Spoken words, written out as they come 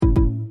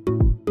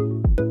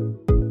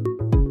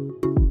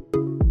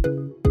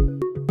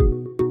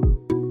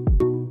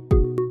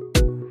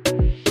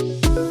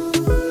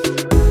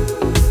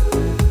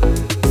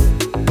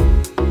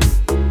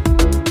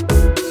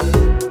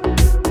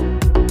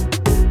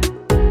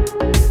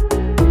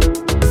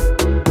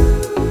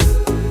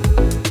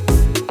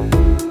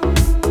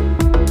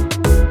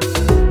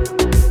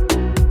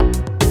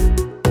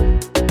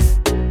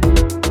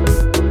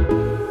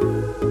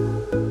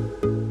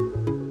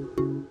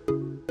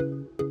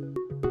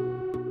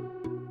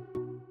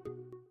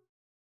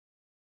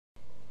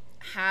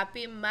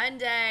Happy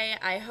Monday.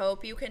 I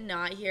hope you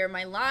cannot hear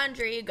my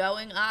laundry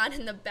going on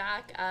in the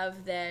back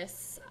of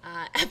this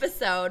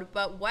episode,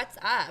 but what's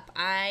up?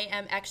 I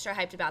am extra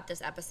hyped about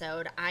this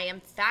episode. I am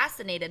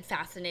fascinated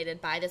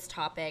by this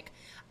topic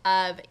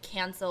of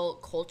cancel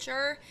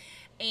culture,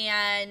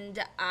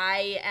 and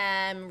I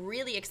am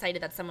really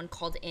excited that someone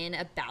called in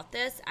about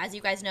this. As you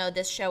guys know,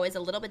 this show is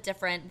a little bit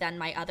different than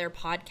my other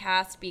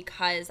podcast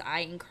because I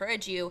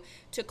encourage you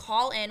to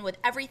call in with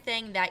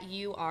everything that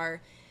you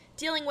are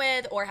dealing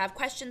with or have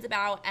questions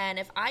about, and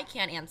if I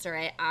can't answer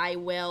it, I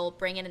will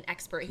bring in an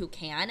expert who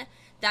can.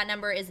 That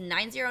number is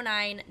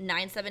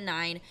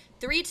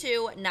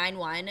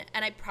 909-979-3291,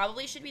 and I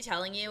probably should be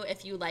telling you,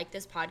 if you like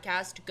this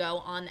podcast, go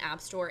on the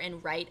App Store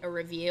and write a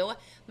review.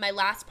 My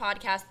last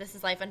podcast, This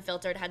Is Life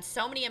Unfiltered, had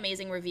so many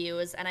amazing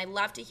reviews, and I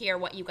love to hear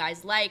what you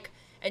guys like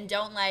and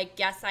don't like,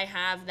 guests I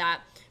have that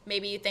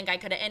maybe you think I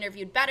could have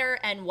interviewed better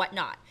and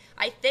whatnot.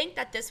 I think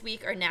that this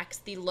week or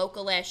next, the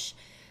Local-ish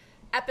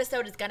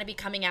episode is going to be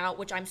coming out,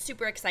 which I'm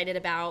super excited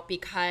about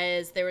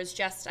because there was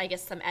just, I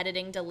guess, some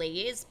editing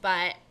delays.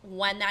 But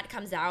when that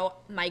comes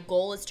out, my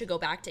goal is to go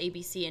back to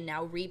ABC and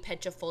now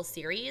repitch a full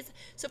series.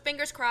 So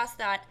fingers crossed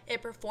that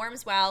it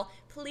performs well.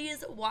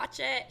 Please watch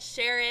it,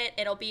 share it.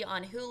 It'll be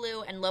on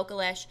Hulu and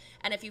Local-ish.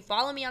 And if you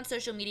follow me on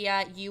social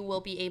media, you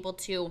will be able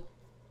to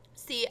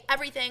see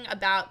everything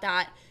about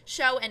that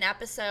show and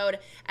episode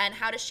and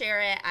how to share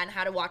it and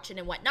how to watch it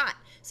and whatnot.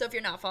 So if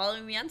you're not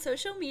following me on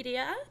social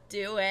media,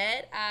 do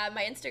it.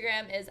 My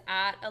Instagram is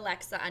at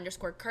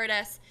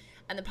Alexa_Curtis,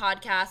 and the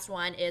podcast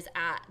one is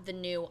at The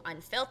New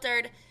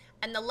Unfiltered.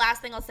 And the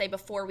last thing I'll say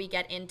before we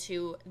get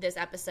into this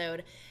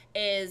episode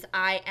is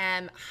I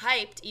am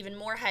hyped, even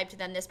more hyped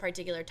than this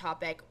particular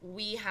topic.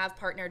 We have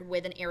partnered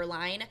with an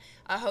airline,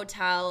 a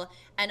hotel,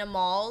 and a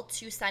mall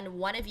to send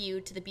one of you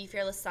to the Be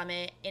Fearless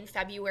Summit in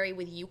February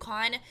with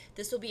UConn.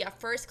 This will be a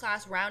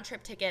first-class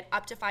round-trip ticket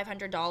up to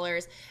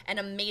 $500, an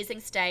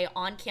amazing stay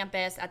on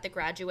campus at the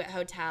Graduate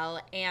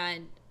Hotel,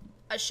 and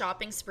a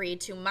shopping spree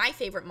to my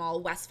favorite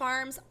mall, West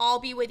Farms. I'll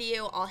be with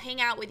you. I'll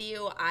hang out with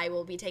you. I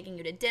will be taking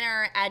you to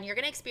dinner, and you're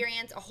going to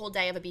experience a whole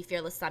day of a Be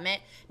Fearless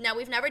Summit. Now,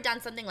 we've never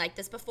done something like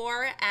this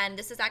before, and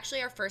this is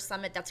actually our first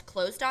summit that's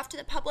closed off to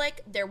the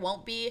public. There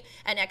won't be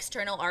an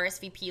external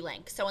RSVP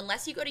link. So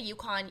unless you go to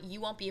UConn, you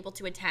won't be able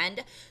to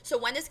attend. So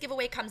when this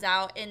giveaway comes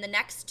out in the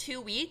next 2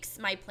 weeks,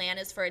 my plan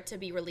is for it to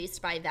be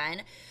released by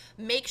then.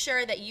 Make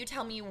sure that you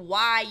tell me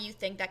why you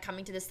think that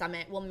coming to the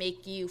summit will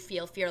make you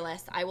feel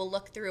fearless. I will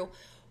look through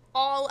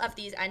all of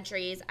these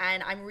entries,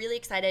 and I'm really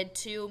excited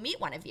to meet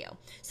one of you.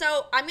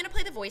 So I'm going to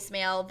play the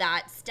voicemail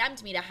that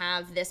stemmed me to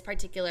have this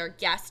particular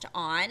guest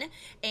on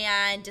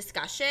and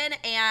discussion,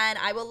 and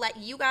I will let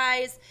you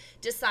guys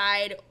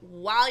decide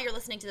while you're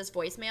listening to this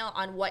voicemail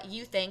on what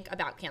you think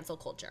about cancel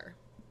culture.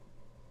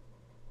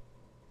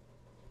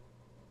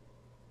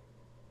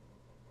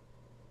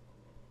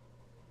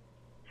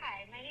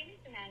 Hi, my name is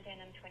Amanda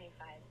and I'm 25.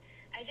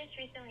 I just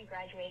recently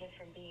graduated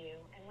from BU,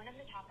 and one of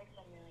the topics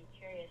I'm really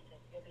curious if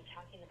you'll be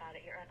talking about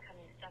at your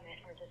upcoming summit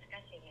or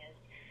discussing is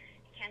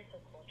cancel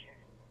culture.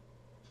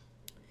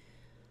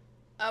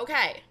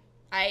 Okay,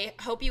 I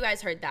hope you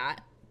guys heard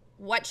that.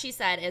 What she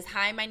said is,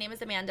 hi, my name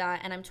is Amanda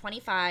and I'm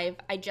 25.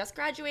 I just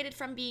graduated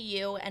from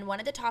BU, and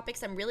one of the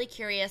topics I'm really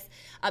curious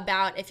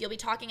about if you'll be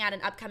talking at an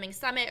upcoming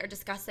summit or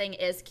discussing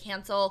is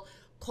cancel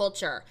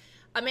culture.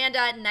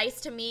 Amanda, nice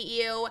to meet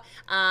you.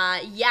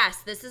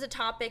 Yes, this is a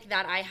topic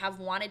that I have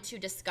wanted to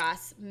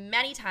discuss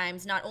many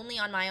times, not only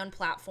on my own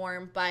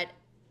platform, but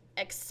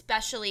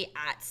especially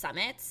at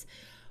summits.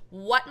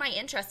 What my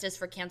interest is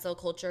for cancel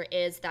culture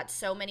is that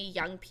so many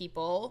young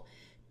people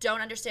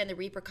don't understand the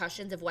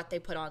repercussions of what they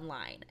put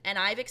online. And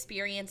I've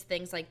experienced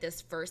things like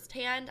this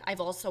firsthand. I've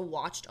also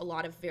watched a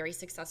lot of very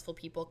successful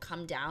people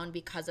come down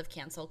because of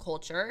cancel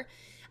culture.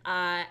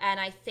 And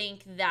I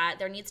think that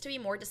there needs to be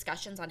more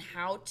discussions on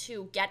how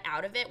to get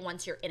out of it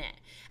once you're in it.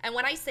 And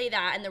when I say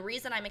that, and the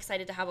reason I'm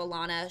excited to have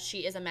Alana,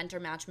 she is a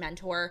Mentor Match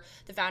mentor,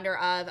 the founder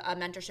of a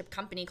mentorship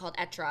company called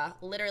Etra.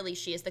 Literally,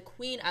 she is the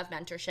queen of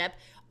mentorship,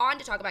 on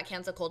to talk about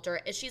cancel culture,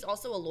 is she's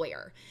also a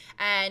lawyer.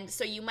 And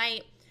so you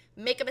might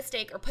make a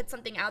mistake or put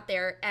something out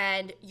there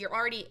and you're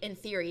already, in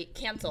theory,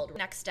 canceled.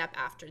 Next step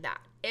after that.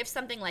 If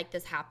something like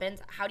this happens,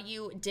 how do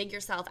you dig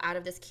yourself out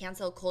of this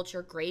cancel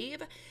culture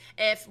grave?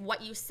 If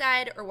what you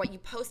said or what you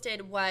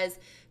posted was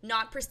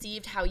not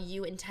perceived how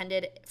you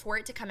intended for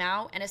it to come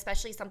out, and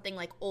especially something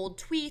like old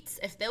tweets,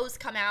 if those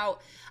come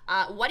out,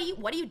 what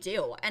do you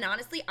do? And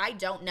honestly, I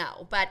don't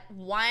know. But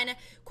one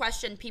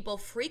question people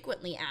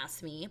frequently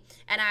ask me,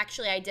 and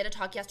actually I did a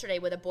talk yesterday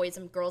with a Boys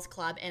and Girls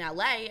Club in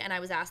LA, and I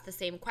was asked the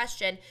same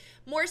question,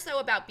 more so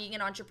about being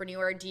an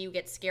entrepreneur. Do you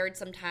get scared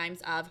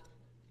sometimes of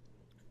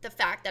the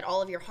fact that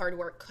all of your hard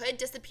work could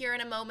disappear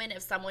in a moment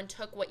if someone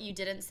took what you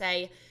didn't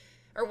say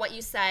or what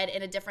you said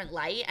in a different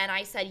light? And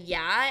I said,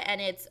 yeah, and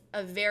it's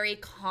a very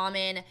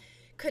common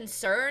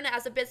concern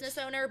as a business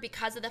owner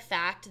because of the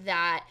fact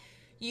that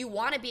you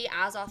want to be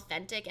as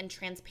authentic and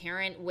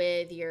transparent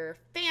with your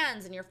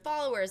fans and your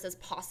followers as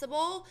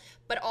possible.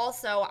 But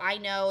also, I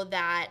know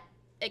that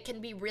it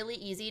can be really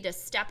easy to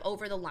step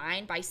over the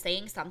line by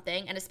saying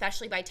something, and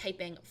especially by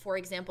typing, for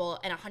example,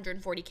 an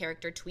 140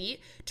 character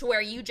tweet, to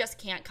where you just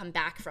can't come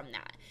back from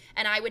that.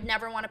 And I would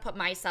never want to put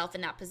myself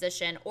in that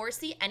position, or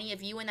see any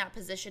of you in that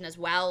position as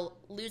well,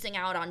 losing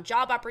out on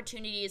job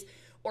opportunities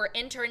or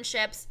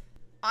internships,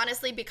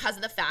 honestly, because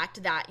of the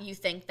fact that you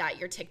think that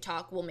your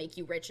TikTok will make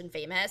you rich and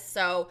famous.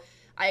 So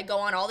I go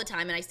on all the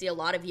time and I see a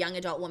lot of young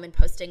adult women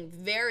posting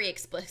very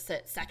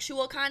explicit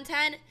sexual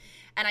content.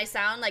 And I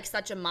sound like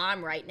such a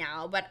mom right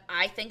now, but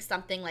I think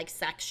something like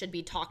sex should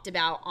be talked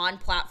about on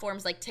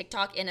platforms like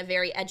TikTok in a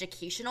very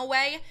educational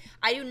way.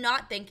 I do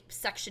not think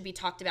sex should be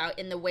talked about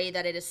in the way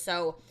that it is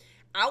so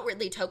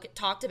outwardly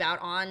talked about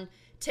on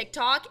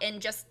TikTok,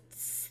 and just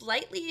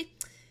slightly,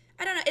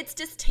 I don't know, it's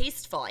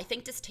distasteful. I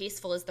think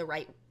distasteful is the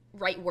right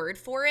word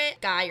for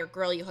it. Guy or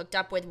girl you hooked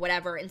up with,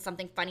 whatever, and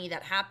something funny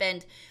that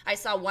happened. I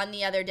saw one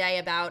the other day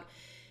about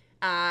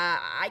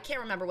I can't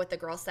remember what the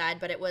girl said,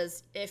 but it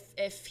was,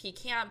 if he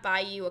can't buy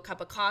you a cup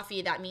of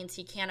coffee, that means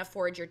he can't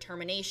afford your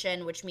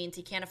termination, which means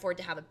he can't afford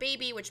to have a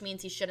baby, which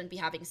means he shouldn't be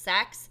having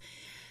sex.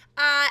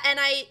 And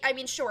I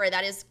mean, sure,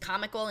 that is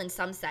comical in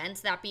some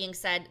sense. That being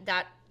said,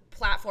 that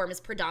platform is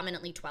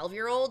predominantly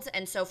 12-year-olds.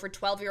 And so for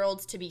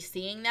 12-year-olds to be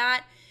seeing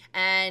that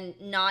and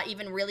not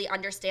even really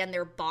understand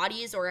their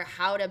bodies or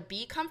how to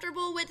be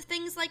comfortable with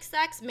things like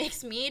sex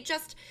makes me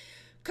just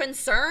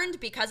concerned,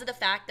 because of the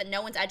fact that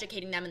no one's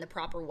educating them in the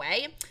proper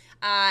way.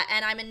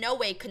 And I'm in no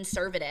way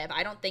conservative.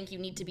 I don't think you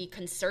need to be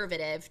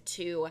conservative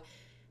to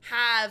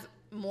have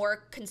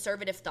more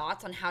conservative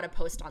thoughts on how to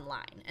post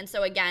online. And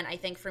so again, I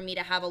think for me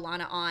to have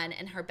Alana on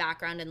and her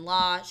background in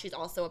law, she's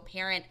also a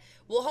parent,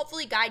 will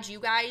hopefully guide you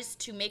guys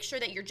to make sure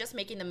that you're just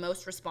making the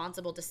most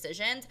responsible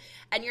decisions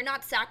and you're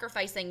not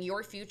sacrificing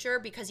your future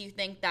because you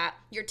think that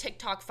your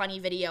TikTok funny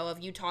video of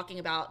you talking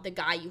about the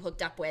guy you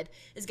hooked up with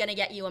is going to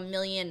get you 1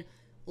 million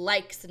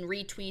likes and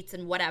retweets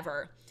and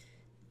whatever.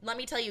 Let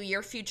me tell you,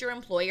 your future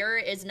employer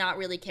is not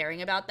really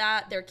caring about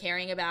that. They're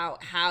caring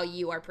about how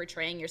you are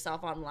portraying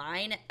yourself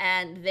online,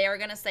 and they're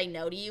going to say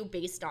no to you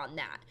based on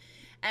that.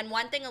 And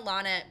one thing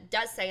Alana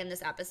does say in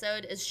this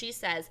episode is she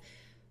says,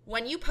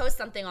 when you post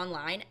something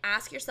online,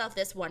 ask yourself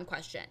this one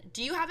question.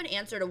 Do you have an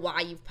answer to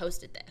why you've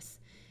posted this?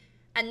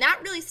 And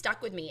that really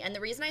stuck with me. And the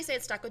reason I say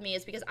it stuck with me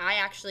is because I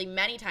actually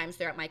many times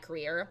throughout my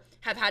career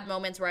have had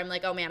moments where I'm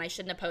like, oh man, I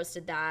shouldn't have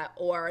posted that,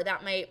 or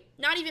that might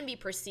not even be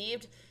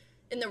perceived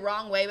in the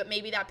wrong way, but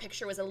maybe that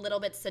picture was a little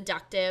bit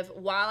seductive.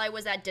 While I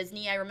was at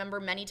Disney, I remember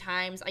many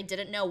times I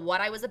didn't know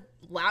what I was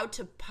allowed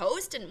to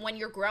post. And when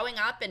you're growing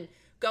up and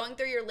going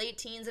through your late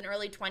teens and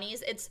early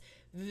 20s, it's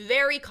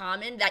very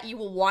common that you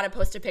will want to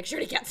post a picture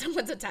to get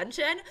someone's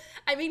attention.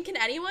 I mean, can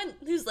anyone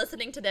who's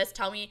listening to this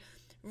tell me,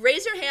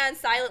 raise your hand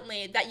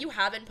silently, that you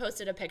haven't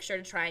posted a picture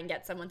to try and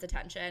get someone's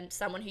attention,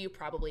 someone who you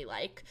probably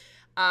like,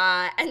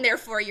 and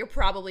therefore you're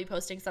probably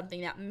posting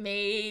something that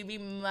maybe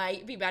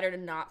might be better to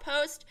not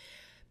post.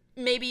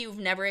 Maybe you've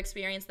never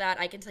experienced that.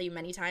 I can tell you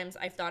many times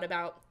I've thought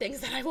about things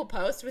that I will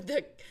post with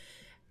the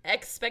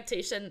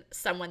expectation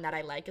someone that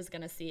I like is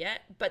going to see it,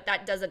 but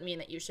that doesn't mean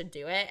that you should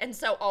do it. And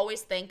so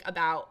always think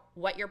about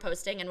what you're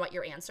posting and what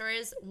your answer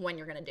is when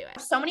you're going to do it.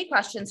 So many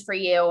questions for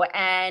you.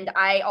 And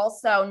I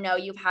also know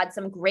you've had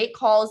some great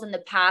calls in the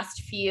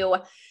past few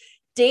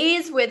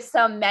days with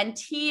some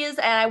mentees, and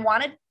I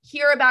want to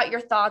hear about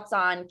your thoughts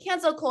on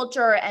cancel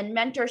culture and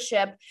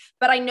mentorship.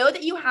 But I know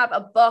that you have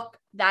a book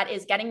that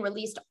is getting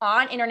released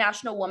on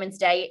International Women's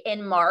Day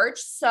in March.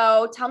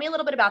 So tell me a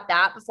little bit about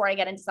that before I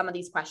get into some of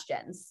these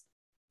questions.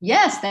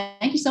 Yes,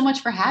 thank you so much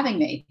for having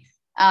me.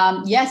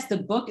 Yes, the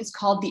book is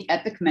called The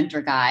Epic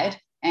Mentor Guide,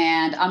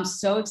 and I'm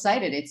so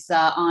excited. It's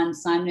on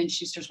Simon &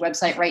 Schuster's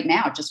website right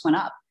now. It just went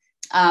up.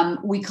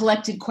 We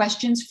collected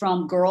questions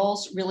from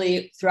girls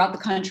really throughout the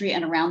country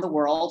and around the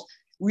world,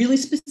 really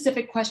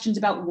specific questions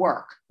about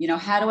work. You know,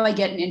 how do I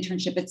get an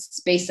internship at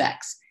SpaceX?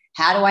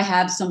 How do I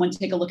have someone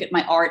take a look at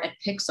my art at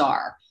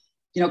Pixar?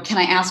 You know, can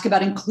I ask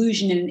about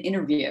inclusion in an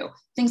interview?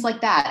 Things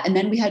like that. And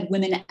then we had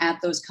women at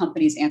those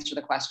companies answer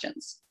the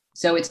questions.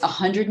 So it's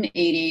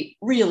 180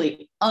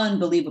 really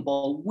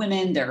unbelievable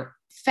women. They're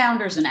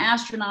founders and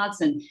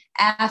astronauts and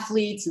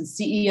athletes and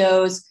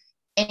CEOs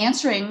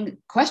answering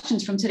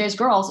questions from today's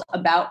girls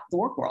about the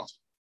work world.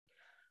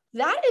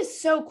 That is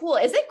so cool.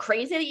 Is it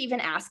crazy to even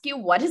ask you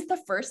what is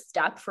the first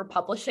step for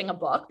publishing a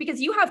book?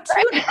 Because you have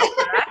two now,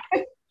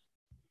 correct?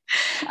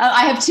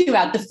 I have two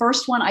out. The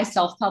first one I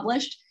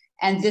self-published,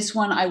 and this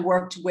one I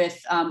worked with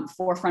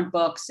Forefront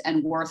Books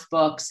and Worth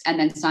Books, and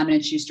then Simon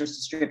 & Schuster's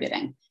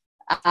distributing.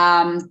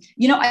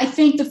 You know, I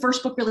think the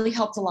first book really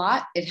helped a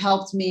lot. It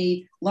helped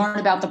me learn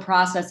about the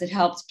process. It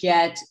helped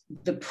get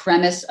the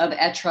premise of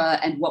Etra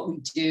and what we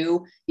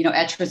do. You know,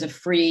 Etra is a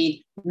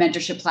free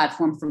mentorship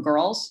platform for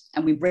girls,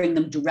 and we bring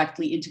them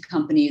directly into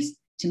companies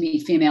to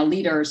meet female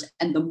leaders.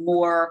 And the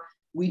more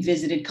we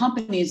visited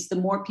companies, the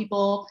more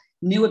people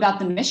knew about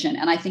the mission.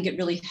 And I think it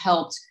really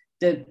helped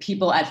the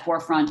people at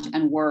Forefront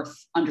and Worth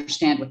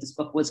understand what this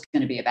book was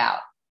going to be about.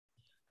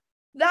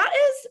 That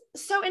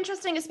is so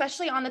interesting,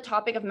 especially on the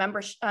topic of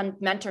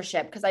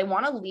mentorship, because I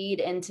want to lead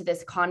into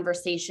this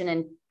conversation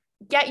and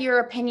get your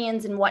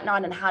opinions and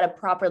whatnot on how to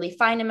properly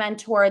find a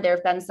mentor. There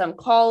have been some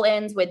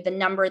call-ins with the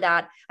number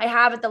that I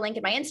have at the link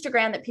in my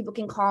Instagram that people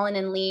can call in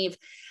and leave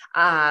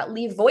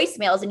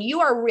voicemails. And you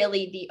are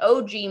really the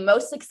OG,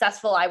 most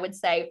successful, I would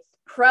say,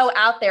 pro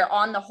out there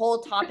on the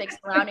whole topic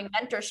surrounding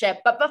mentorship.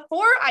 But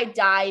before I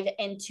dive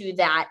into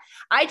that,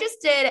 I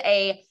just did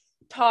a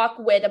talk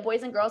with a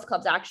Boys and Girls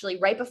Clubs actually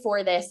right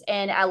before this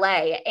in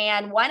LA.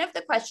 And one of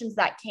the questions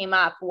that came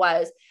up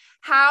was,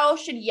 how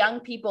should young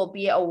people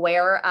be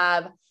aware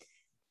of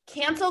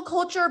cancel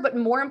culture, but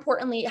more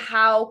importantly,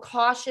 how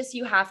cautious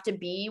you have to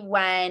be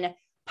when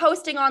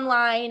posting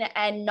online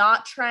and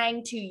not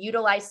trying to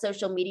utilize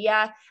social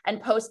media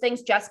and post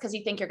things just because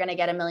you think you're going to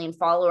get 1 million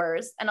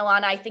followers. And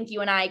Alana, I think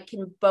you and I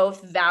can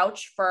both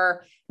vouch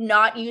for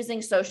not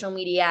using social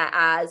media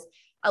as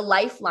a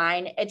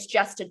lifeline. It's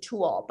just a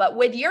tool. But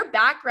with your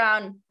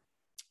background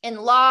in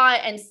law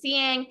and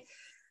seeing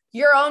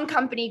your own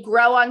company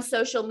grow on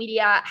social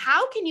media,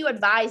 how can you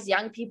advise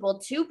young people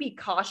to be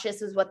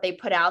cautious with what they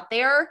put out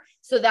there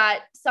so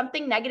that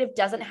something negative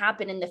doesn't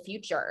happen in the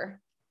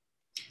future?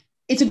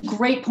 It's a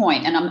great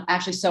point. And I'm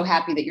actually so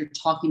happy that you're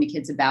talking to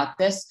kids about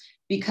this,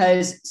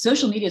 because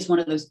social media is one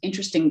of those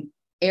interesting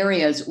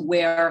areas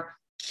where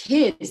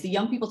kids, the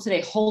young people today,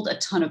 hold a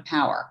ton of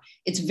power.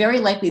 It's very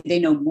likely they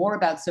know more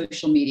about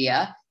social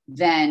media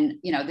than,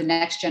 the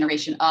next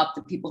generation up,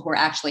 the people who are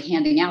actually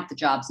handing out the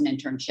jobs and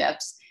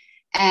internships.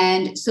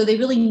 And so they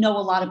really know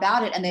a lot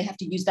about it, and they have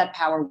to use that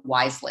power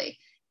wisely.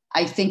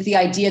 I think the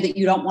idea that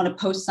you don't want to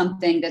post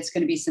something that's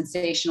going to be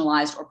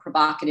sensationalized or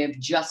provocative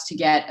just to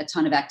get a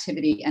ton of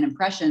activity and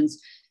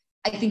impressions,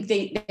 I think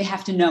they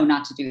have to know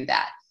not to do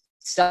that.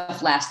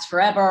 Stuff lasts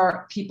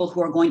forever. People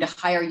who are going to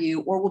hire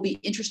you or will be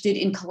interested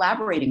in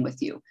collaborating with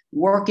you,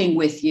 working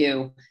with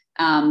you,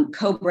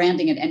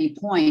 co-branding at any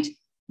point,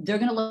 they're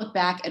going to look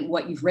back at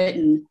what you've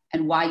written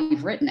and why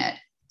you've written it.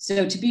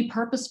 So to be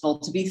purposeful,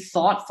 to be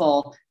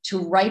thoughtful, to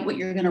write what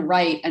you're going to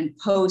write and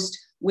post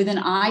with an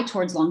eye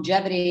towards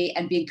longevity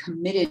and being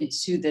committed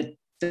to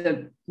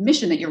the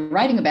mission that you're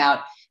writing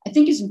about, I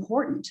think is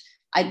important.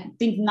 I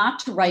think not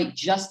to write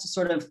just to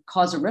sort of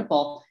cause a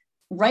ripple.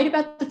 Write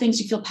about the things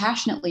you feel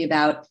passionately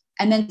about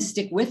and then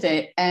stick with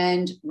it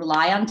and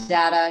rely on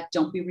data.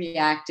 Don't be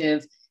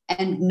reactive,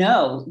 and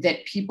know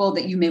that people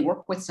that you may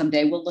work with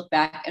someday will look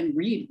back and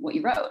read what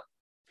you wrote.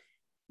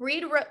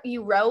 Read what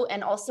you wrote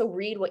and also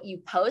read what you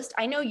post.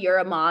 I know you're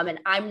a mom and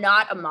I'm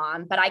not a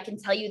mom, but I can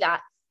tell you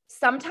that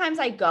sometimes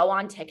I go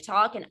on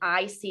TikTok and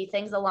I see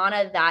things,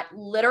 Alana, that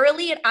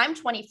literally, and I'm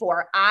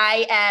 24,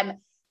 I am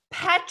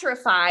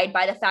petrified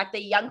by the fact that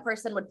a young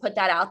person would put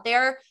that out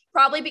there,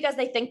 probably because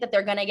they think that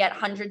they're going to get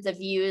hundreds of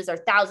views or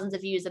thousands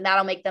of views and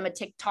that'll make them a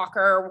TikToker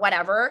or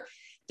whatever.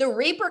 The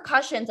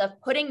repercussions of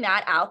putting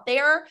that out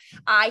there,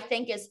 I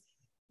think, is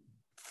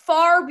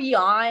far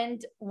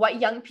beyond what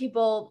young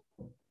people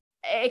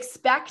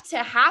expect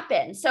to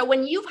happen. So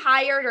when you've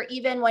hired, or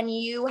even when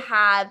you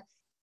have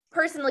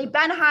personally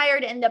been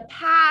hired in the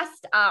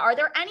past, are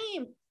there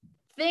any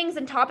things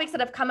and topics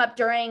that have come up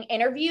during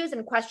interviews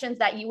and questions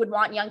that you would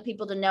want young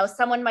people to know?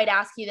 Someone might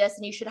ask you this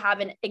and you should have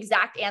an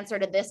exact answer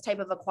to this type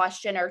of a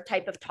question or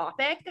type of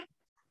topic.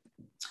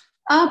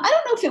 I don't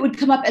know if it would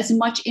come up as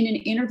much in an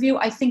interview.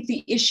 I think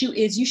the issue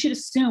is you should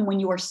assume when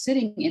you are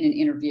sitting in an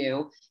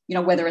interview,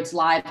 whether it's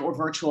live or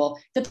virtual,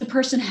 that the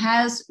person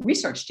has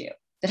researched you,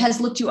 that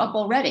has looked you up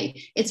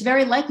already. It's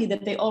very likely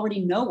that they already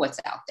know what's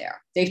out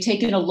there. They've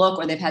taken a look,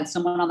 or they've had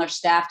someone on their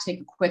staff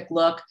take a quick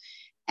look,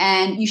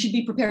 and you should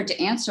be prepared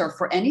to answer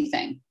for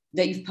anything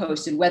that you've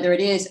posted, whether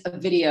it is a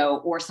video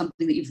or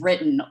something that you've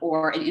written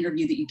or an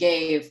interview that you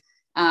gave,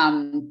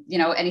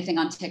 anything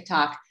on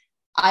TikTok.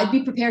 I'd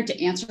be prepared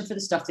to answer for the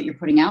stuff that you're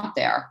putting out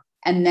there,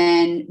 and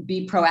then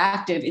be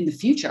proactive in the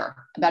future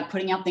about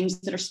putting out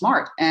things that are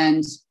smart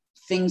and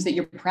things that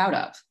you're proud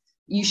of.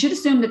 You should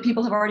assume that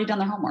people have already done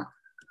their homework.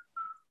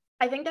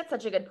 I think that's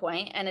such a good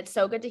point. And it's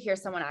so good to hear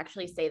someone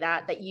actually say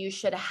that you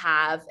should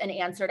have an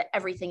answer to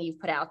everything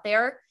you've put out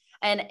there.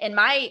 And in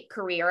my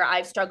career,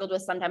 I've struggled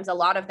with sometimes a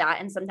lot of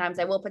that. And sometimes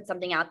I will put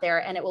something out there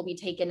and it will be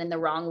taken in the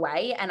wrong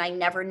way. And I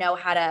never know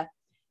how to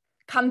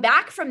come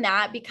back from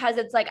that, because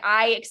it's like,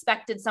 I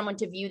expected someone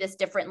to view this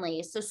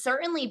differently. So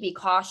certainly be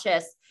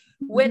cautious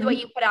with what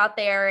you put out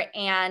there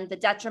and the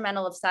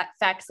detrimental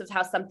effects of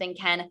how something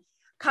can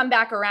come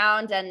back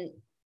around and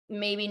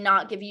maybe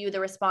not give you the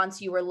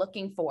response you were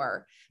looking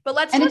for. But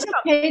it's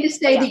okay to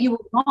say that you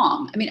were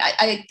wrong. I mean,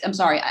 I'm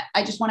sorry.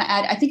 I just want to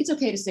add, I think it's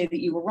okay to say that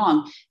you were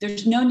wrong.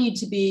 There's no need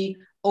to be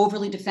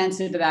overly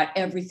defensive about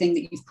everything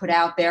that you've put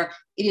out there.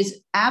 It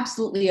is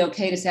absolutely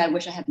okay to say, I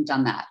wish I hadn't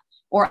done that.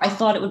 Or I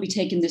thought it would be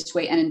taken this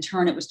way, and in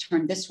turn it was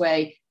turned this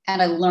way, and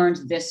I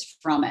learned this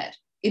from it.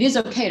 It is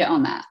okay to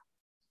own that.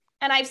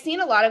 And I've seen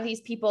a lot of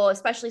these people,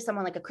 especially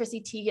someone like a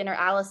Chrissy Teigen or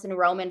Allison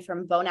Roman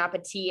from Bon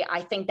Appetit.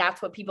 I think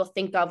that's what people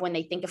think of when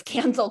they think of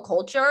cancel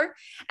culture.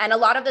 And a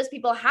lot of those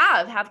people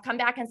have come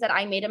back and said,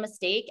 I made a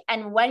mistake.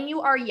 And when you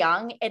are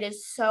young, it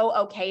is so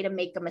okay to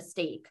make a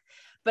mistake.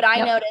 But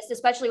I noticed,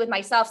 especially with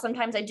myself,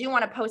 sometimes I do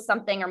want to post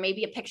something or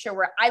maybe a picture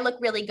where I look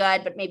really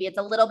good, but maybe it's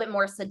a little bit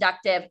more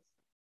seductive.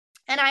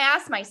 And I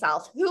asked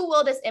myself, who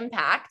will this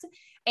impact?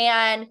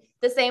 And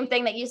the same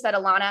thing that you said,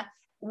 Alana,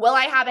 will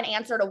I have an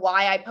answer to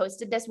why I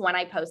posted this when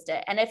I post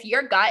it? And if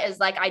your gut is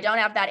like, I don't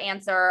have that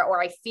answer,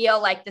 or I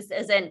feel like this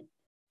isn't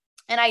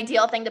an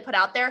ideal thing to put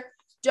out there,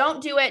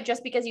 don't do it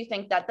just because you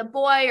think that the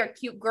boy or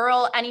cute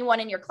girl, anyone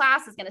in your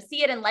class is going to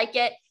see it and like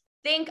it.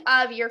 Think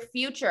of your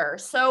future.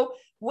 So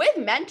with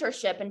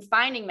mentorship and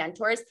finding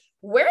mentors,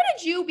 where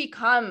did you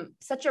become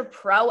such a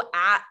pro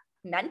at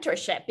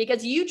mentorship?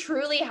 Because you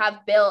truly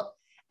have built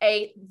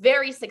a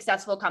very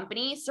successful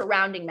company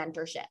surrounding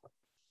mentorship.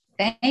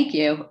 Thank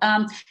you.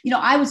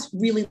 I was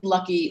really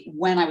lucky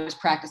when I was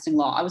practicing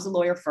law. I was a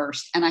lawyer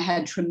first, and I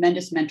had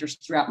tremendous mentors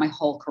throughout my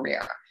whole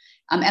career.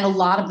 And a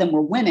lot of them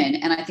were women.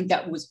 And I think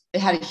it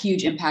had a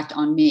huge impact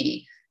on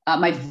me.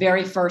 My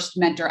very first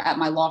mentor at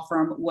my law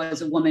firm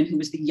was a woman who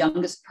was the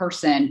youngest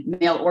person,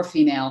 male or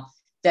female,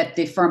 that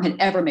the firm had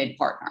ever made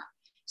partner.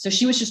 So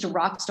she was just a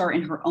rock star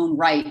in her own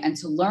right. And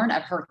to learn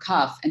at her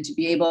cuff and to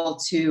be able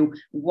to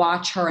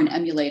watch her and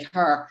emulate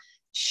her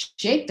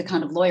shaped the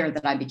kind of lawyer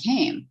that I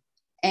became.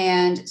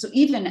 And so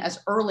even as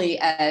early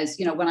as,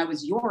 when I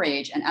was your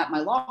age and at my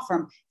law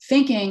firm,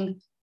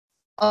 thinking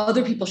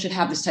other people should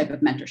have this type of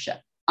mentorship.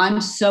 I'm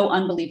so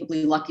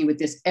unbelievably lucky with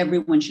this.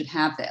 Everyone should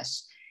have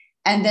this.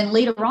 And then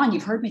later on,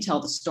 you've heard me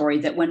tell the story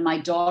that when my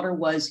daughter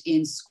was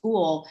in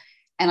school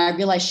and I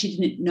realized she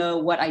didn't know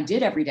what I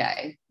did every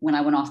day when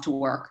I went off to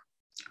work,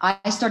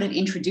 I started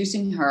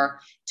introducing her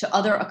to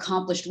other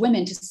accomplished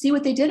women to see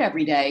what they did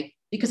every day,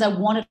 because I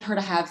wanted her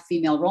to have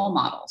female role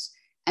models.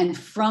 And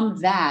from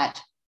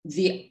that,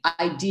 the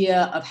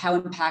idea of how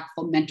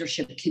impactful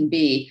mentorship can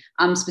be,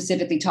 I'm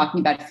specifically talking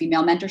about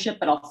female mentorship,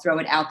 but I'll throw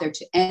it out there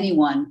to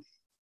anyone,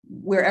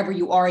 wherever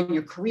you are in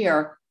your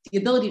career. The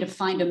ability to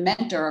find a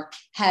mentor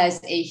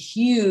has a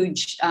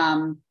huge,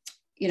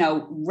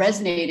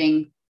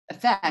 resonating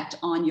effect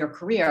on your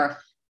career.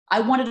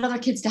 I wanted other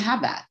kids to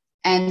have that.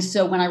 And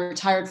so when I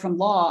retired from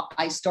law,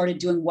 I started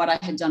doing what I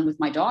had done with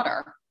my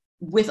daughter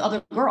with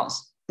other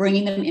girls,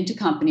 bringing them into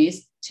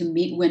companies to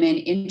meet women,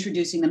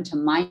 introducing them to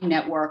my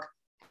network.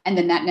 And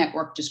then that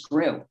network just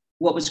grew.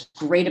 What was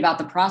great about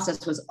the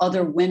process was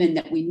other women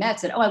that we met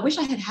said, oh, I wish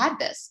I had had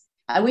this.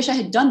 I wish I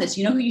had done this.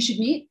 You know who you should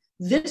meet?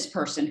 This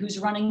person who's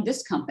running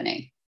this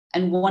company.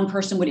 And one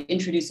person would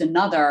introduce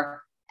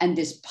another. And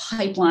this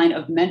pipeline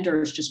of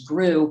mentors just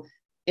grew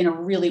in a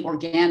really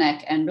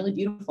organic and really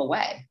beautiful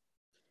way.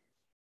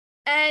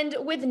 And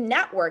with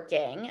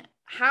networking,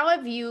 how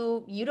have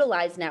you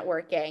utilized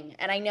networking?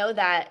 And I know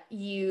that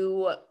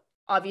you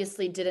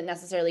obviously didn't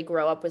necessarily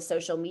grow up with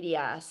social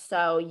media,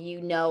 so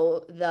you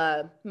know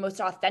the most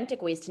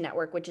authentic ways to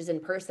network, which is in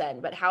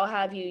person. But how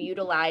have you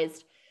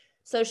utilized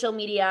social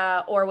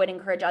media, or would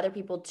encourage other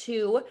people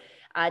to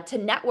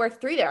network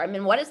through there? I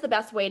mean, what is the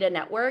best way to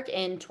network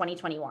in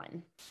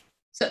 2021?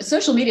 So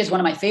social media is one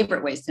of my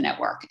favorite ways to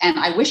network, and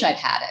I wish I'd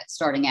had it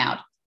starting out.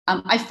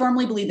 I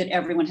firmly believe that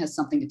everyone has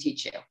something to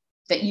teach you,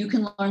 that you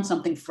can learn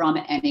something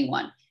from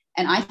anyone.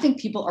 And I think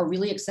people are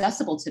really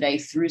accessible today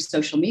through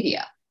social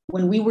media.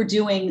 When we were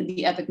doing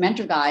the Epic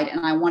Mentor Guide and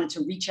I wanted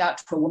to reach out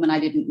to a woman I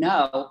didn't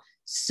know,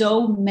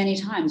 so many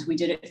times we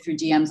did it through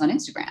DMs on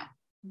Instagram.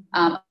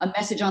 A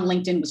message on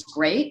LinkedIn was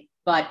great,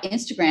 but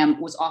Instagram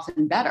was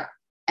often better.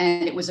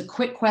 And it was a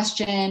quick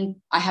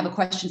question. I have a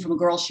question from a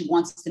girl. She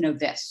wants to know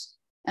this.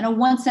 And a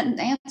one sentence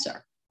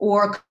answer.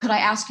 Or could I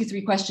ask you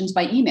 3 questions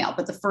by email?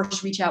 But the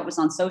first reach out was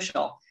on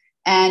social.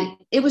 And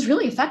it was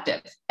really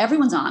effective.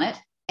 Everyone's on it.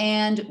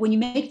 And when you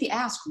make the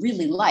ask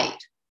really light,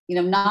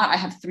 not I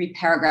have 3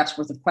 paragraphs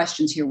worth of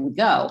questions, here we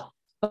go,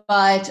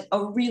 but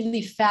a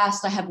really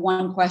fast, I have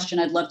one question.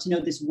 I'd love to know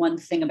this one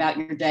thing about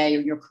your day or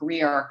your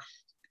career.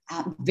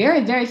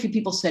 Very, very few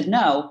people said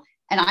no.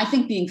 And I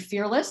think being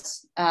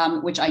fearless,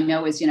 which I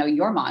know is,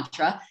 your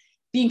mantra,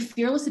 being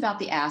fearless about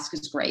the ask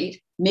is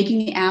great.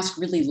 Making the ask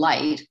really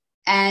light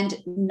and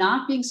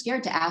not being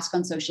scared to ask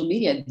on social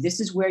media. This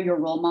is where your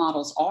role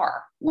models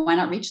are. Why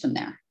not reach them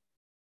there?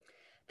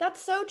 That's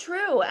so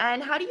true.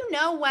 And how do you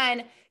know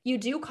when you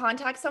do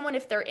contact someone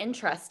if they're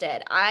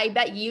interested? I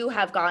bet you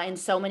have gotten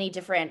so many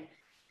different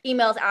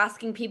emails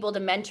asking people to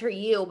mentor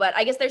you, but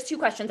I guess there's 2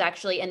 questions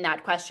actually in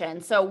that question.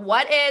 So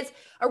what is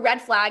a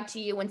red flag to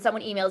you when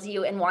someone emails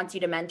you and wants you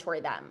to mentor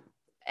them?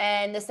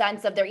 In the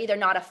sense of they're either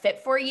not a fit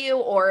for you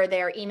or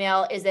their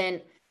email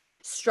isn't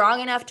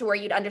strong enough to where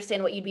you'd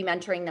understand what you'd be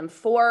mentoring them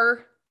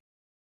for?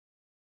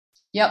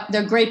 Yep,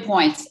 they're great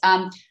points.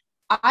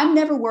 I'm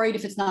never worried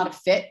if it's not a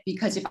fit,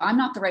 because if I'm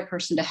not the right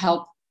person to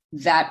help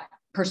that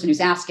person who's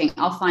asking,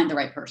 I'll find the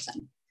right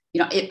person.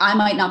 I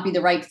might not be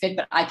the right fit,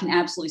 but I can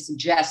absolutely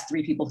suggest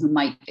 3 people who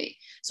might be.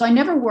 So I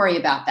never worry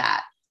about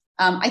that.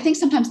 I think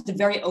sometimes the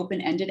very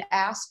open-ended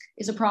ask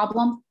is a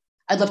problem.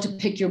 I'd love to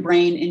pick your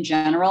brain in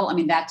general. I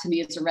mean, that to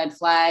me is a red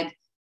flag.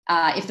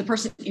 If the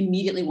person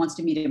immediately wants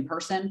to meet in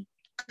person,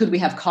 could we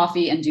have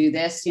coffee and do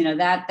this?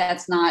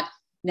 That's not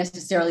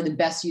necessarily the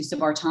best use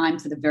of our time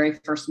for the very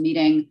first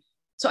meeting.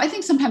 So I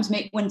think sometimes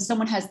when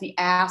someone has the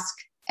ask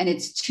and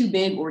it's too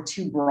big or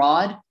too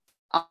broad,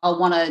 I'll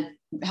want to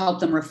help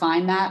them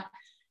refine that.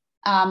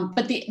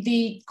 But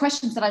the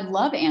questions that I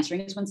love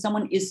answering is when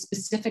someone is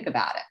specific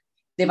about it.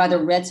 They've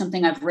either read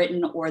something I've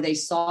written or they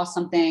saw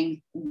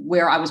something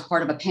where I was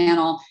part of a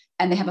panel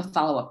and they have a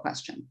follow-up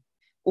question.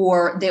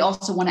 Or they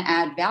also want to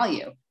add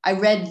value. I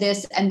read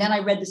this and then I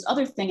read this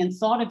other thing and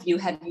thought of you.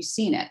 Have you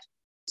seen it?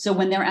 So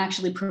when they're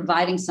actually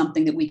providing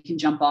something that we can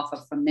jump off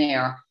of from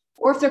there,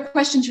 or if their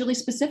question's really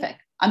specific,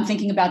 I'm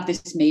thinking about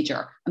this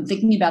major, I'm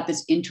thinking about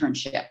this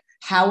internship.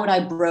 How would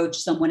I broach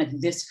someone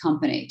at this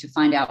company to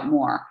find out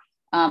more?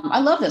 I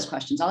love those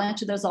questions. I'll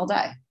answer those all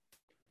day.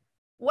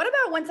 What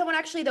about when someone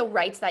actually though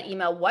writes that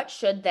email? What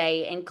should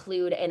they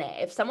include in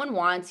it? If someone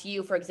wants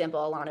you, for example,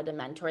 Alana, to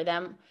mentor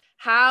them,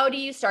 how do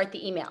you start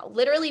the email?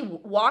 Literally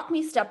walk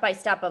me step by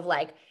step of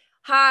like,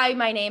 hi,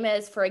 my name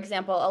is, for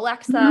example,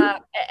 Alexa.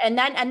 Mm-hmm.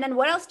 And then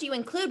what else do you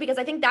include? Because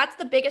I think that's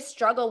the biggest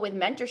struggle with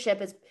mentorship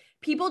is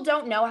people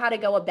don't know how to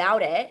go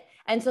about it.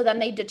 And so then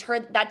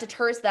that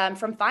deters them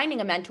from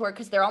finding a mentor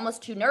because they're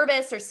almost too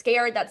nervous or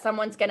scared that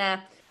someone's going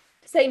to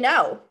say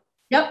no.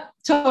 Yep,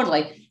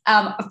 totally.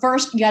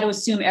 First, you got to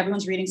assume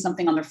everyone's reading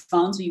something on their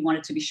phone, so you want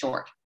it to be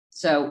short.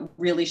 So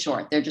really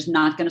short. They're just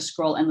not going to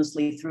scroll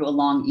endlessly through a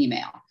long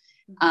email.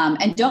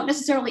 And don't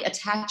necessarily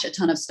attach a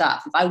ton of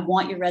stuff. If I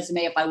want your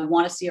resume, if I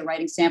want to see a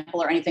writing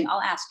sample or anything,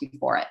 I'll ask you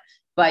for it.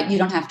 But you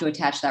don't have to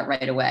attach that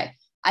right away.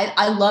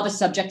 I love a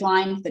subject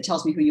line that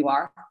tells me who you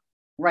are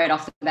right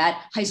off the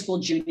bat. High school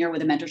junior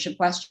with a mentorship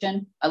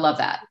question. I love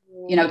that.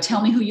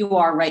 Tell me who you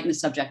are right in the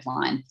subject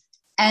line.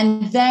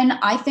 And then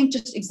I think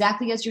just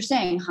exactly as you're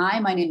saying, hi,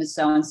 my name is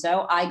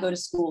so-and-so. I go to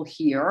school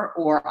here,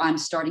 or I'm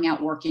starting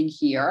out working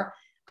here.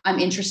 I'm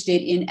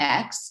interested in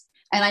X.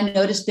 And I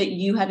noticed that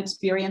you have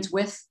experience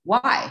with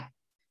Y.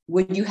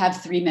 Would you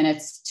have 3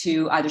 minutes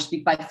to either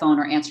speak by phone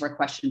or answer a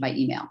question by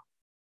email?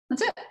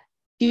 That's it.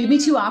 Give me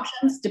 2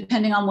 options,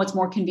 depending on what's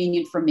more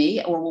convenient for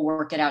me, or we'll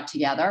work it out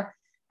together.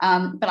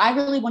 But I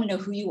really want to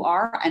know who you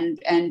are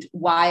and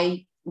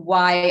why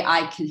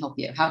I can help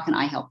you. How can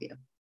I help you?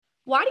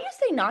 Why do you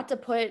say not to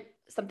put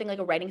something like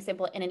a writing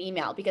sample in an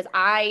email? Because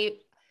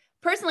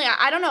personally,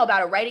 I don't know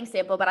about a writing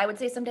sample, but I would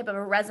say some type of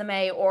a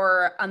resume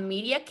or a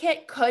media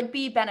kit could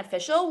be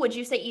beneficial. Would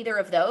you say either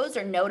of those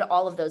or no to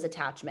all of those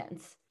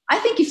attachments? I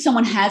think if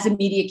someone has a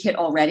media kit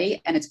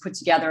already and it's put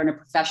together in a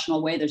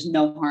professional way, there's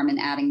no harm in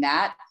adding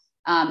that.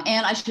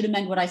 And I should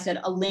amend what I said,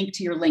 a link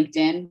to your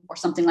LinkedIn or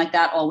something like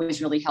that,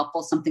 always really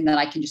helpful, something that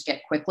I can just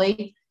get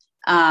quickly.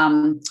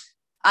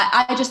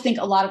 I just think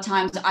a lot of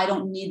times I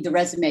don't need the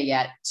resume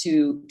yet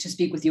to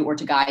speak with you or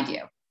to guide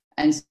you.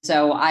 And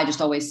so I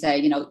just always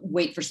say,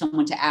 wait for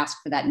someone to ask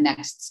for that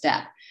next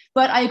step.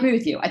 But I agree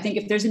with you. I think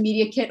if there's a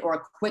media kit or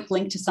a quick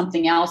link to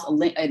something else,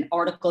 an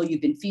article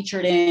you've been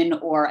featured in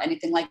or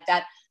anything like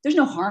that, there's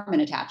no harm in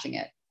attaching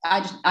it.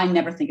 I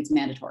never think it's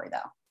mandatory though.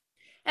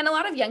 And a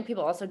lot of young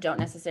people also don't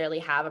necessarily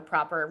have a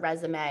proper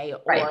resume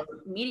or right.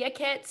 media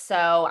kit.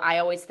 So I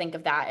always think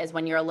of that as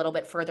when you're a little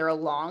bit further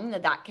along,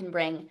 that can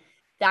bring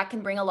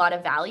a lot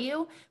of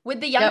value.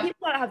 With the young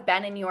people that have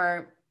been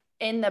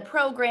in the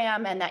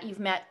program and that you've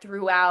met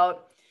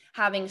throughout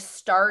having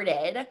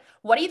started,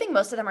 what do you think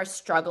most of them are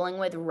struggling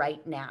with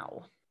right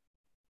now?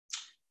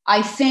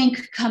 I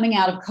think coming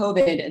out of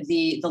COVID,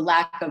 the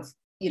lack of,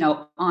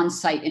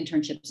 on-site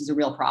internships is a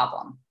real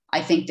problem.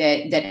 I think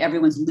that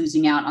everyone's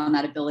losing out on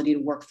that ability to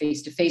work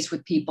face-to-face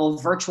with people.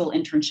 Virtual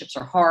internships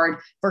are hard.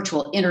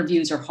 Virtual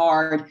interviews are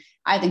hard.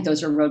 I think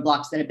those are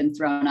roadblocks that have been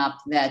thrown up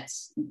that,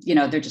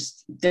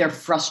 they're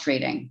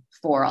frustrating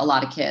for a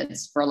lot of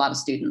kids, for a lot of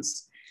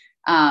students.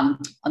 On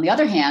the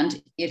other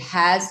hand, it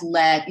has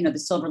led, the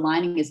silver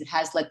lining is it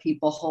has let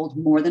people hold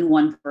more than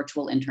one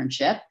virtual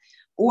internship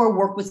or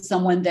work with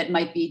someone that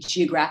might be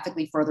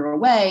geographically further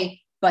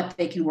away, but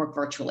they can work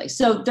virtually.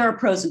 So there are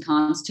pros and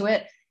cons to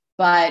it,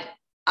 but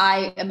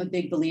I am a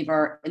big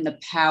believer in the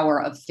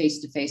power of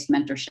face-to-face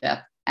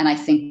mentorship. And I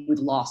think we've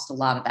lost a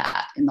lot of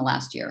that in the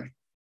last year.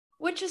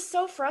 Which is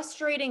so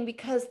frustrating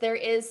because there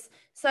is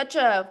such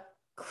a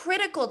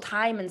critical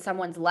time in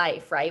someone's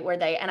life, right?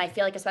 And I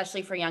feel like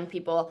especially for young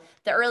people,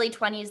 the early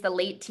 20s, the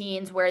late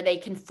teens, where they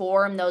can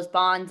form those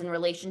bonds and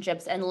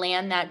relationships and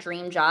land that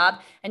dream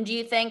job. And do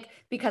you think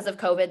because of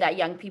COVID that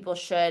young people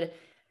should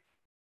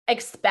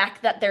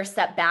expect that they're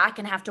set back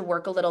and have to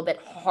work a little bit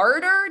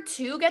harder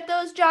to get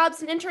those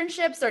jobs and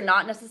internships, or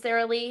not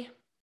necessarily?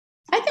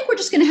 I think we're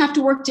just going to have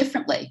to work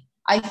differently.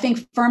 I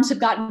think firms have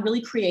gotten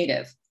really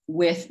creative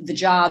with the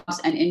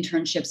jobs and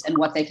internships and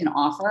what they can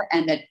offer,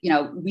 and that,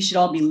 we should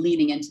all be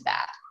leaning into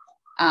that.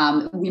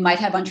 We might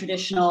have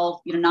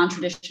non-traditional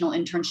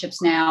internships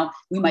now.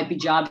 We might be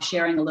job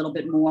sharing a little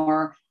bit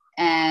more.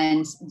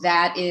 And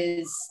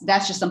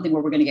that's just something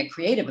where we're going to get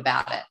creative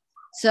about it.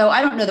 So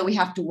I don't know that we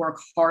have to work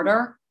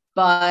harder,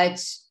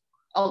 but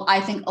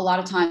I think a lot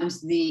of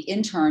times the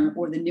intern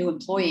or the new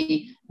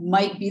employee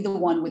might be the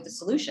one with the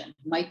solution,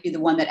 might be the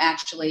one that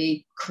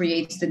actually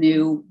creates the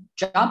new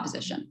job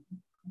position.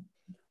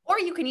 Or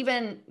you can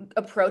even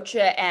approach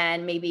it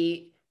and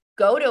maybe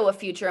go to a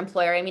future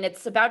employer. I mean,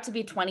 it's about to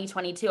be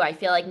 2022. I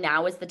feel like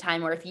now is the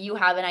time where if you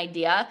have an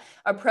idea,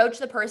 approach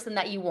the person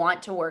that you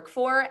want to work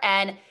for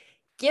and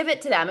give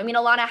it to them. I mean,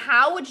 Alana,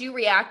 how would you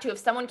react to if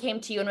someone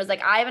came to you and was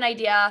like, I have an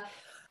idea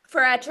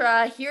for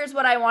Etra, here's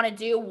what I want to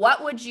do.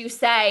 What would you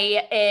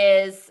say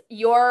is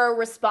your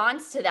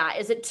response to that?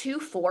 Is it too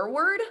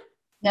forward?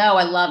 No,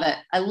 I love it.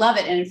 I love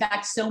it. And in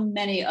fact, so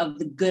many of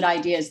the good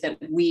ideas that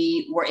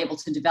we were able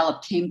to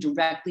develop came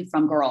directly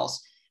from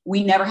girls.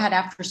 We never had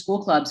after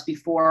school clubs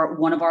before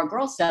one of our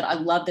girls said, I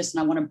love this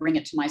and I want to bring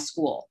it to my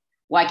school.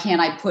 Why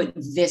can't I put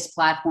this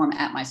platform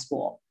at my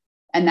school?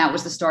 And that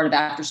was the start of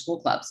after school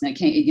clubs. And it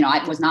came,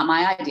 it was not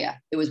my idea.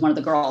 It was one of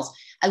the girls.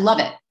 I love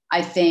it.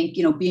 I think,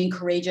 being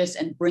courageous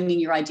and bringing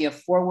your idea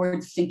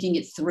forward, thinking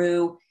it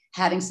through,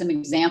 having some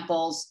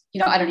examples,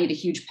 I don't need a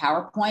huge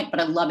PowerPoint, but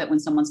I love it when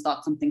someone's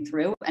thought something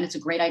through and it's a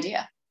great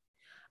idea.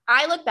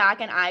 I look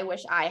back and I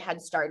wish I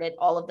had started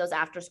all of those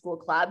after school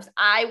clubs.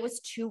 I was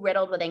too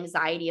riddled with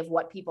anxiety of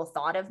what people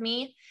thought of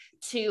me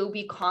to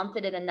be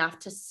confident enough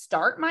to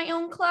start my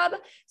own club.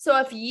 So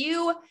if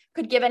you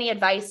could give any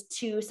advice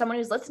to someone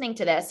who's listening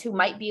to this, who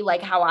might be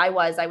like how I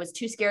was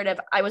too scared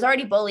I was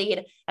already bullied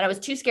and I was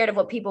too scared of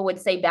what people would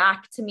say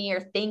back to me or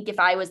think if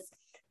I was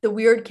the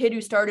weird kid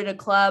who started a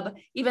club,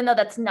 even though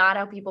that's not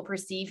how people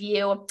perceive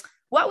you.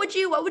 What would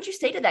you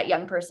say to that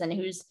young person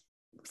who's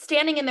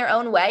standing in their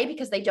own way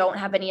because they don't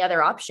have any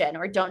other option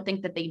or don't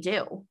think that they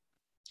do?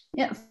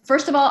 Yeah.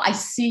 First of all, I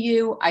see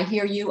you. I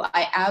hear you.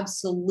 I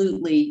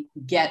absolutely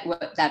get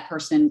what that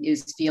person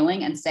is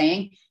feeling and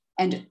saying.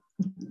 And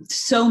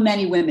so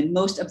many women,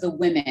 most of the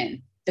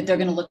women that they're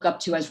going to look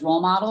up to as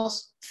role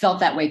models felt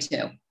that way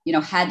too,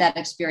 had that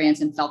experience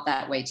and felt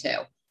that way too.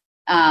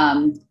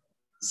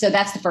 So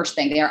that's the first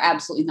thing. They are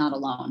absolutely not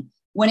alone.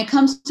 When it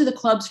comes to the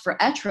clubs for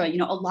Etra,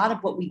 a lot of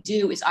what we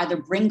do is either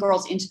bring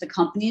girls into the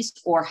companies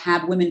or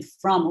have women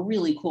from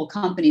really cool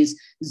companies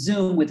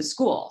Zoom with the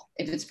school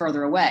if it's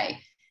further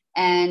away.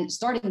 And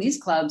starting these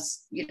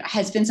clubs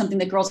has been something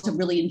that girls have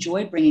really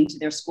enjoyed bringing to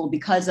their school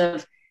because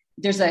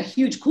there's a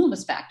huge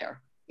coolness factor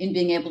in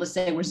being able to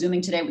say, we're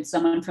Zooming today with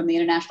someone from the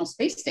International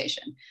Space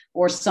Station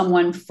or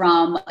someone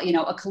from,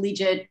 a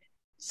collegiate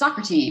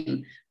soccer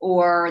team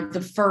or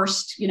the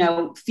first,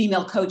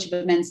 female coach of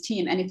a men's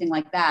team, anything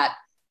like that.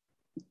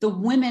 The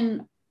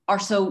women are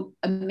so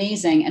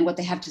amazing and what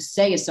they have to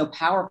say is so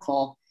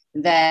powerful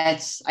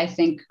that I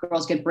think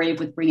girls get brave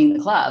with bringing the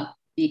club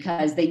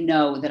because they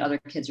know that other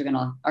kids are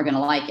gonna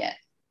like it.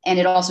 And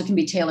it also can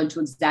be tailored to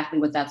exactly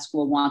what that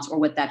school wants or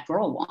what that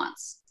girl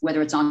wants, whether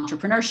it's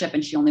entrepreneurship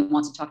and she only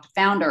wants to talk to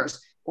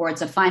founders, or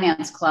it's a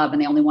finance club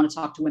and they only want to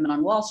talk to women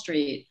on Wall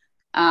Street.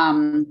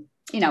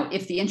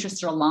 If the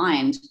interests are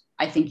aligned,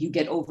 I think you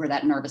get over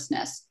that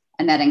nervousness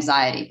and that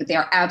anxiety, but they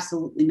are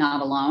absolutely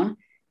not alone.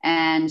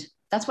 And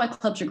that's why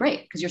clubs are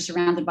great, because you're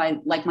surrounded by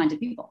like-minded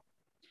people.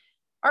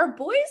 Are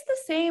boys the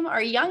same?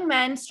 Are young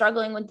men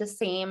struggling with the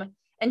same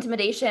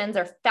intimidations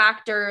or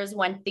factors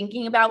when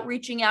thinking about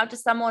reaching out to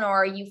someone?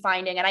 Or are you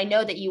finding, and I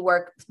know that you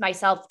work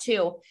myself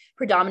too,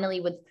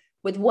 predominantly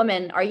with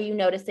women, are you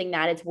noticing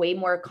that it's way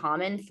more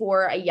common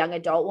for a young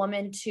adult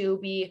woman to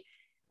be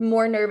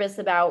more nervous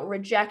about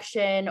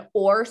rejection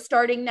or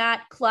starting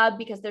that club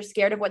because they're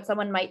scared of what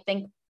someone might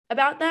think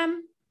about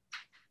them?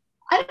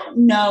 I don't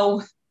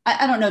know.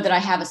 I don't know that I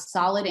have a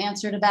solid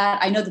answer to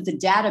that. I know that the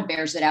data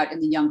bears it out in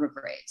the younger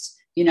grades.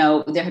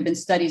 There have been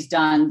studies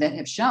done that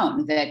have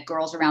shown that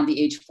girls around the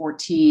age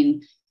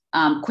 14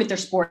 quit their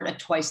sport at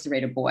twice the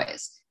rate of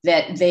boys,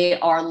 that they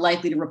are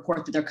likely to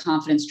report that their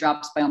confidence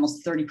drops by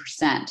almost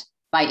 30%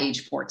 by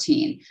age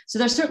 14. So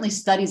there's certainly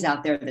studies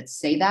out there that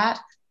say that.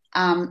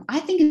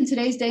 I think in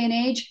today's day and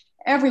age,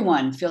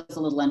 everyone feels a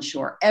little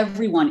unsure.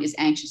 Everyone is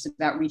anxious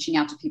about reaching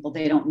out to people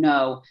they don't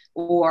know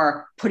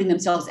or putting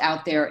themselves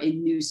out there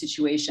in new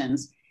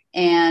situations.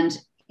 And,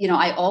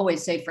 I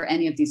always say for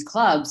any of these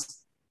clubs,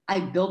 I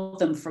built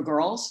them for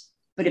girls,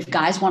 but if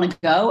guys want to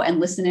go and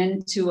listen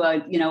in to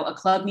a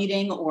club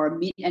meeting or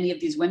meet any of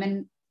these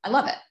women, I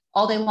love it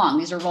all day long.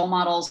 These are role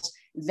models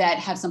that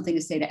have something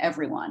to say to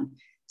everyone.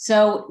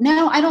 So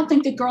no, I don't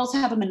think that girls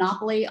have a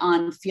monopoly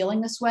on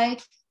feeling this way,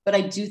 but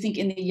I do think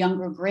in the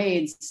younger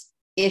grades,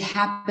 it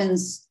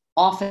happens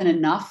often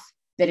enough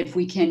that if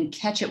we can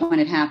catch it when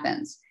it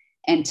happens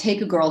and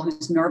take a girl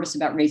who's nervous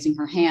about raising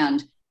her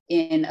hand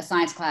in a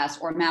science class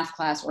or a math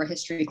class or a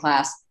history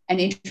class and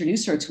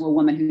introduce her to a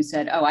woman who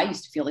said, oh, I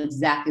used to feel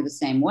exactly the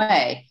same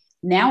way.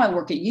 Now I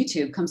work at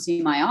YouTube, come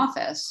see my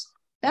office.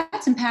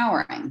 That's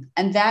empowering.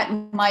 And that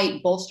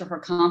might bolster her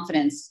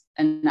confidence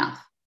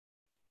enough.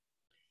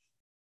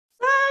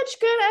 Such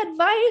good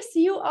advice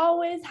you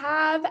always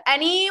have.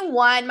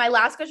 My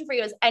last question for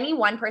you is, any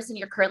one person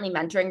you're currently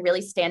mentoring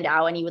really stand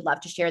out and you would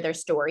love to share their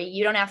story?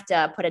 You don't have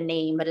to put a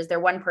name, but is there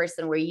one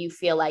person where you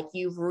feel like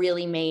you've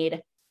really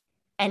made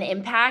an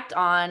impact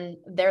on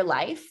their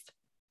life?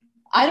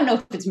 I don't know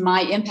if it's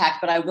my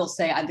impact, but I will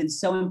say I've been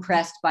so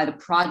impressed by the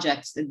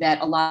projects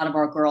that a lot of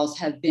our girls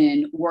have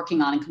been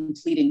working on and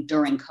completing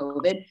during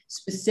COVID,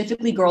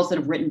 specifically girls that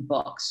have written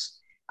books.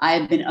 I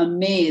have been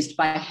amazed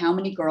by how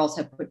many girls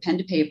have put pen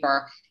to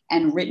paper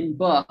and written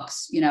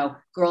books,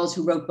 girls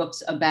who wrote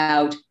books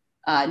about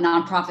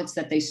nonprofits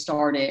that they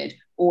started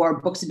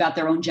or books about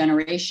their own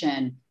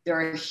generation. There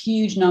are a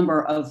huge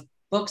number of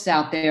books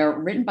out there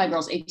written by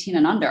girls 18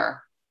 and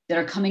under that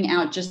are coming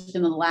out just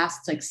in the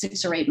last like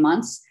 6 or 8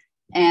 months.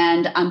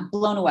 And I'm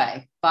blown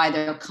away by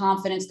their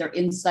confidence, their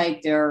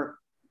insight, their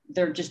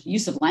just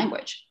use of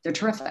language. They're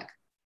terrific.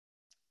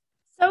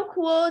 So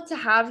cool to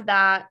have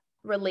that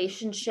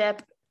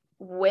relationship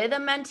with a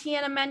mentee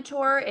and a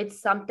mentor.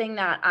 It's something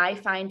that I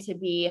find to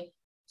be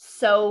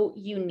so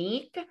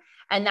unique.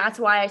 And that's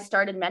why I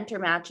started Mentor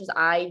Match, is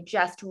I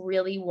just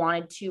really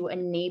wanted to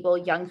enable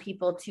young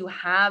people to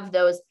have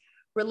those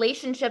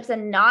relationships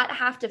and not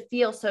have to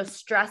feel so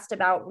stressed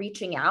about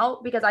reaching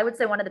out. Because I would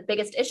say one of the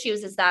biggest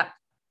issues is that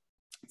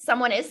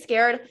someone is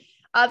scared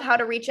of how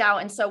to reach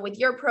out. And so with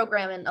your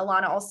program, and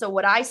Alana, also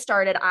what I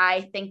started,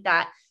 I think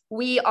that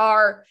we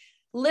are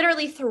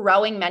literally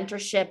throwing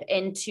mentorship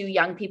into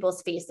young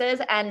people's faces,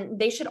 and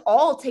they should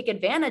all take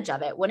advantage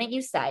of it. Wouldn't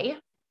you say?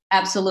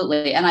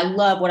 Absolutely. And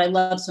what I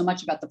love so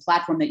much about the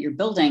platform that you're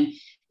building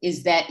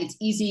is that it's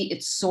easy,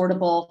 it's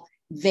sortable.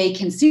 They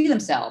can see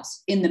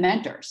themselves in the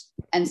mentors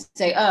and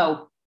say,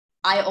 oh,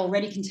 I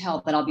already can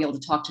tell that I'll be able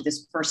to talk to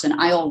this person.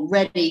 I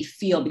already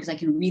feel, because I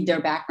can read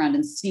their background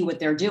and see what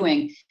they're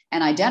doing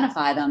and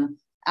identify them,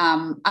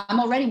 I'm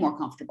already more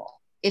comfortable.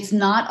 It's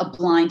not a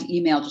blind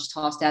email just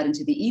tossed out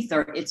into the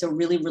ether. It's a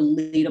really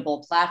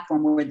relatable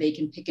platform where they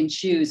can pick and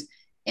choose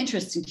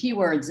interests and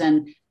keywords.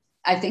 And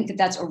I think that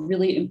that's a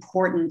really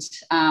important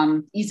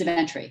ease of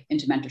entry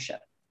into mentorship.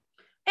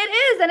 It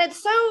is. And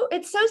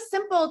it's so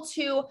simple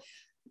to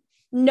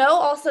know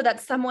also that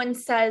someone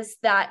says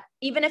that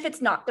even if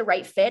it's not the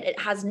right fit, it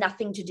has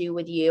nothing to do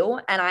with you.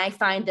 And I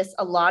find this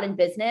a lot in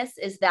business,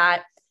 is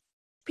that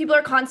people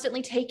are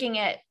constantly taking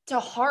it to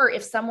heart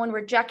if someone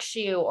rejects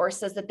you or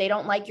says that they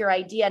don't like your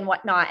idea and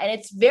whatnot. And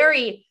it's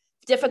very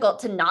difficult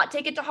to not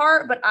take it to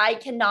heart, but I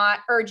cannot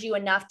urge you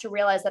enough to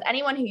realize that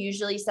anyone who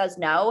usually says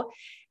no,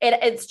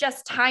 it's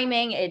just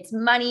timing, it's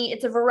money,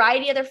 it's a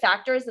variety of other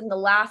factors. And the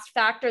last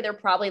factor they're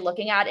probably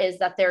looking at is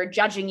that they're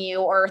judging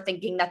you or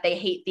thinking that they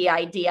hate the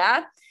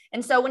idea.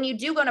 And so when you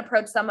do go and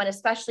approach someone,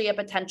 especially a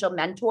potential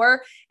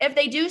mentor, if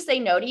they do say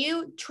no to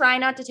you, try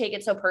not to take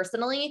it so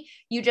personally.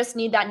 You just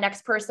need that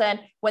next person,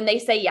 when they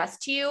say yes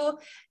to you,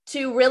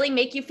 to really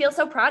make you feel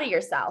so proud of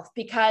yourself,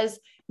 because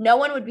no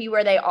one would be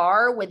where they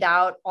are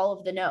without all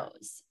of the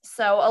no's.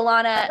 So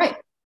Alana, right.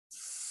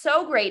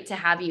 So great to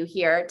have you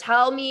here.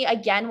 Tell me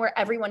again where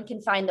everyone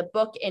can find the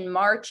book in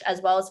March,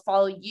 as well as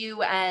follow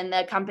you and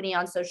the company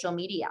on social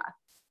media.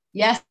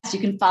 Yes, you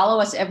can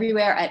follow us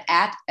everywhere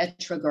at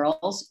Etre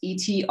Girls,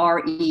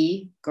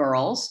 ETRE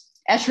Girls.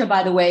 Etre,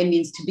 by the way,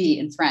 means to be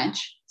in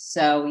French.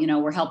 So,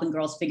 we're helping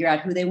girls figure out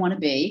who they want to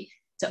be.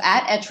 So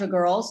at Etre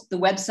Girls, the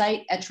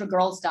website,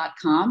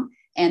 etregirls.com.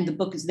 And the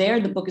book is there.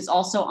 The book is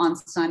also on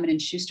Simon &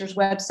 Schuster's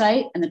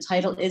website. And the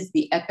title is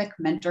The Epic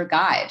Mentor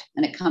Guide.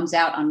 And it comes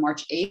out on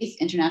March 8th,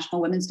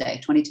 International Women's Day,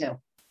 22.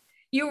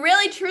 You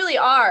really, truly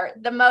are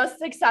the most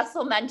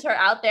successful mentor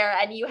out there.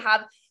 And you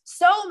have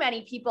so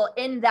many people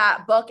in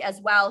that book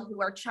as well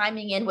who are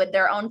chiming in with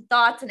their own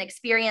thoughts and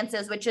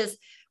experiences, which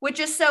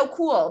is so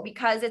cool,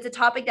 because it's a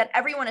topic that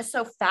everyone is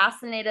so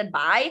fascinated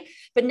by,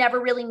 but never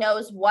really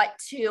knows what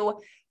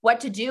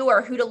to do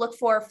or who to look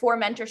for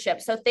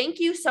mentorship. So thank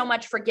you so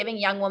much for giving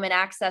young women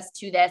access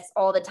to this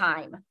all the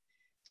time.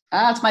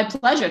 It's my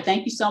pleasure.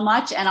 Thank you so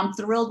much. And I'm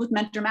thrilled with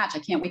Mentor Match. I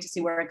can't wait to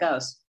see where it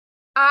goes.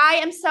 I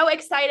am so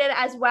excited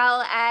as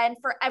well. And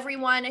for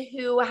everyone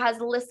who has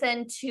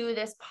listened to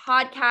this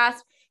podcast,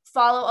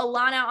 follow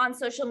Alana on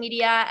social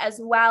media, as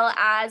well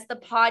as the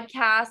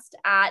podcast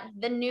at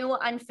The New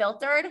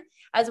Unfiltered,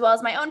 as well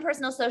as my own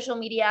personal social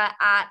media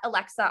at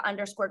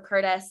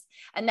Alexa_Curtis.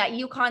 And that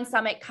UConn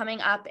Summit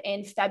coming up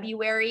in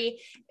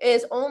February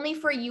is only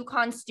for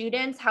UConn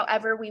students.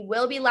 However, we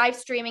will be live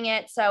streaming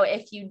it. So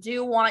if you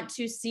do want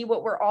to see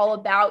what we're all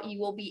about, you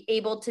will be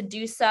able to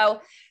do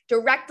so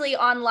directly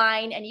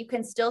online, and you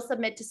can still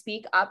submit to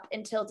speak up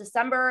until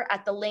December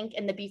at the link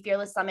in the Be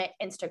Fearless Summit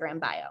Instagram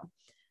bio.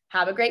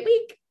 Have a great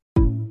week.